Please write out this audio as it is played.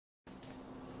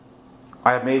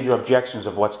I have major objections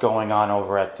of what's going on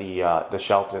over at the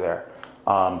shelter there.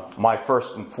 My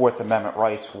First and Fourth Amendment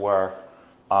rights were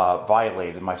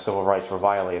violated. My civil rights were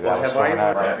violated. Well, have I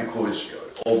ever that? Because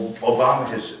Obama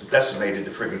has decimated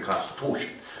the friggin' Constitution.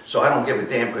 So I don't give a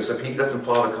damn, because if he doesn't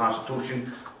follow the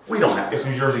Constitution, we don't have to. It's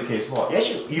New Jersey case law.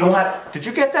 Yes, you don't have. Did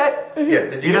you get that? Yeah.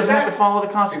 Did you he doesn't have to follow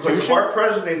the Constitution. Because if our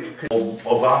president,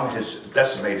 Obama has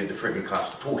decimated the friggin'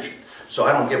 Constitution. So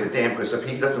I don't give a damn, because if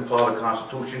he doesn't follow the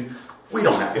Constitution, we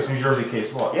don't have to. It's New Jersey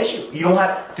case law. Yes, you don't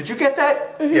have. Did you get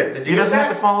that? Yeah. Did you he doesn't have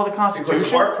to follow the Constitution.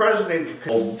 Because if our president,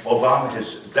 Obama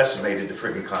has decimated the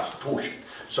friggin' Constitution.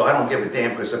 So I don't give a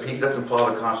damn, because if he doesn't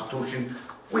follow the Constitution,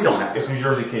 we don't have to. It's New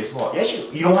Jersey case law.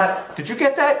 Yes, you don't have. Did you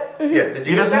get that? Yeah. Did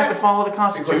you he doesn't have to follow the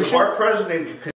Constitution. Because if our president